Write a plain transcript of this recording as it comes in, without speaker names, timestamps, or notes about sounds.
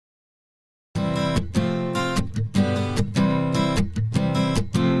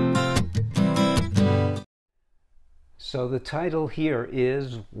So the title here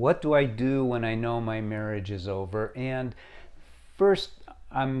is, what do I do when I know my marriage is over? And first,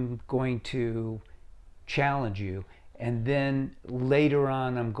 I'm going to challenge you, and then later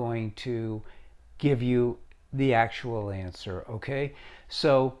on, I'm going to give you the actual answer, okay?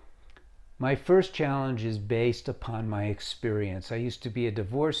 So my first challenge is based upon my experience. I used to be a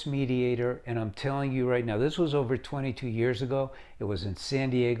divorce mediator, and I'm telling you right now, this was over 22 years ago. It was in San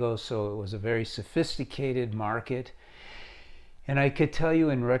Diego, so it was a very sophisticated market. And I could tell you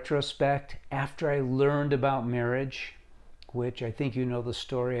in retrospect, after I learned about marriage, which I think you know the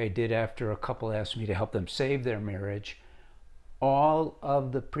story I did after a couple asked me to help them save their marriage, all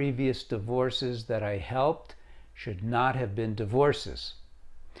of the previous divorces that I helped should not have been divorces.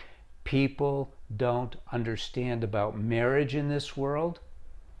 People don't understand about marriage in this world.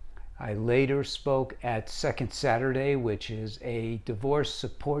 I later spoke at Second Saturday, which is a divorce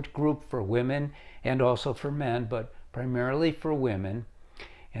support group for women and also for men, but primarily for women.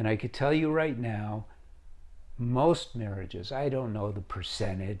 And I could tell you right now, most marriages, I don't know the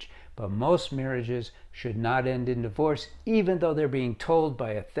percentage, but most marriages should not end in divorce, even though they're being told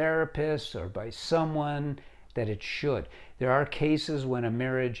by a therapist or by someone that it should. There are cases when a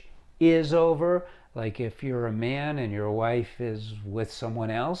marriage is over, like if you're a man and your wife is with someone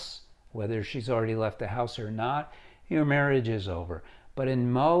else, whether she's already left the house or not, your marriage is over. But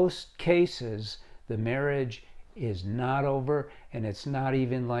in most cases, the marriage is not over, and it's not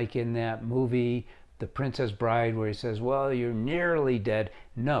even like in that movie, The Princess Bride, where he says, well, you're nearly dead.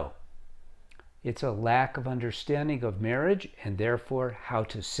 No. It's a lack of understanding of marriage, and therefore how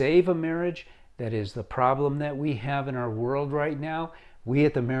to save a marriage. That is the problem that we have in our world right now. We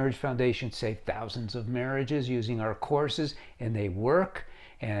at the Marriage Foundation save thousands of marriages using our courses, and they work.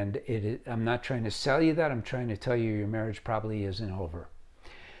 And I'm not trying to sell you that. I'm trying to tell you your marriage probably isn't over.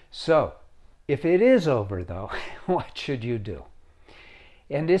 So, if it is over, though, what should you do?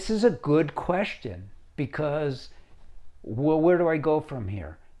 And this is a good question, because, well, where do I go from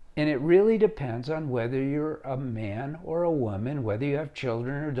here? And it really depends on whether you're a man or a woman, whether you have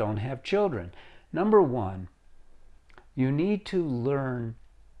children or don't have children. Number one, you need to learn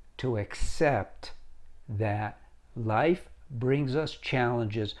to accept that life brings us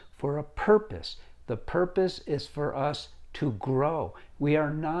challenges for a purpose. The purpose is for us to grow. We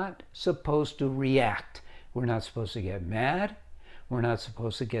are not supposed to react. We're not supposed to get mad. We're not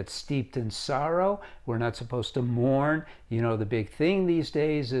supposed to get steeped in sorrow. We're not supposed to mourn. You know, the big thing these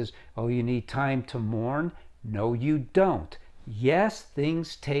days is, oh, you need time to mourn. No, you don't. Yes,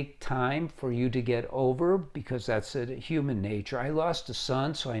 things take time for you to get over, because that's a human nature. I lost a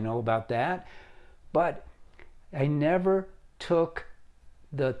son, so I know about that. But I never took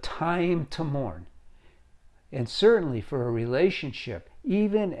the time to mourn. And certainly for a relationship,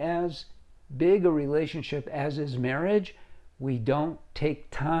 even as big a relationship as is marriage, we don't take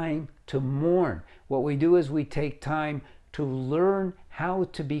time to mourn. What we do is we take time to learn how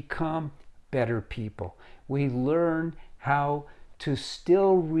to become better people. We learn how to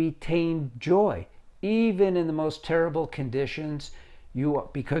still retain joy, even in the most terrible conditions.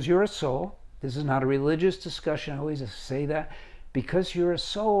 Because you're a soul, this is not a religious discussion, I always say that, because you're a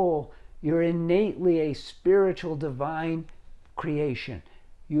soul, you're innately a spiritual divine creation.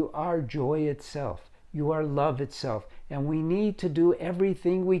 You are joy itself. You are love itself. And we need to do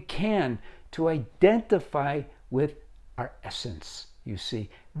everything we can to identify with our essence, you see.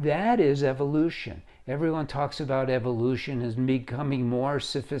 That is evolution. Everyone talks about evolution as becoming more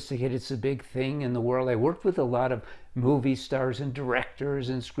sophisticated. It's a big thing in the world. I worked with a lot of movie stars and directors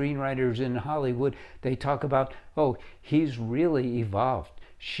and screenwriters in Hollywood. They talk about, oh, he's really evolved.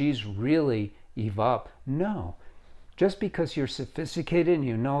 She's really evolved. No. Just because you're sophisticated and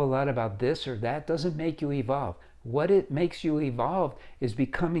you know a lot about this or that doesn't make you evolve. What it makes you evolve is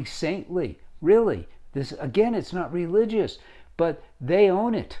becoming saintly. Really. This, again, it's not religious, but they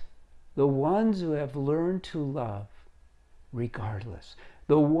own it. The ones who have learned to love regardless.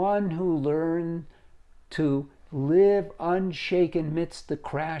 The one who learned to live unshaken amidst the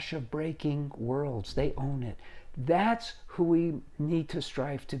crash of breaking worlds. They own it. That's who we need to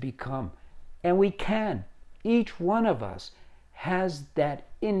strive to become. And we can. Each one of us has that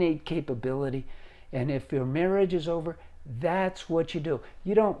innate capability. And if your marriage is over, that's what you do.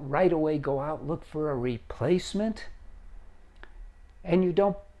 You don't right away go out, look for a replacement. And you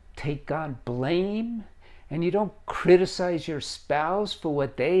don't take on blame. And you don't criticize your spouse for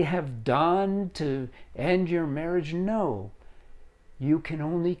what they have done to end your marriage. No. You can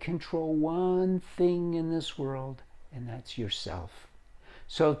only control one thing in this world, and that's yourself.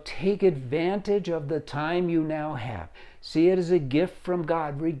 So take advantage of the time you now have. See it as a gift from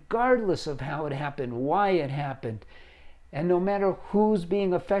God, regardless of how it happened, why it happened, And no matter who's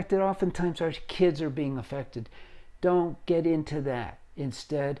being affected, oftentimes our kids are being affected. Don't get into that.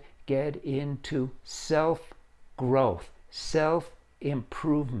 Instead, get into self-growth,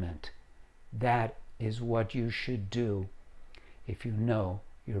 self-improvement. That is what you should do if you know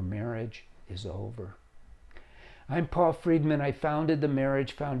your marriage is over. I'm Paul Friedman. I founded the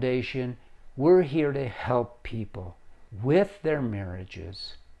Marriage Foundation. We're here to help people with their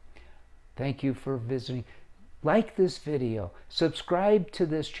marriages. Thank you for visiting. Like this video. Subscribe to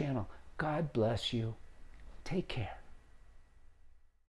this channel. God bless you. Take care.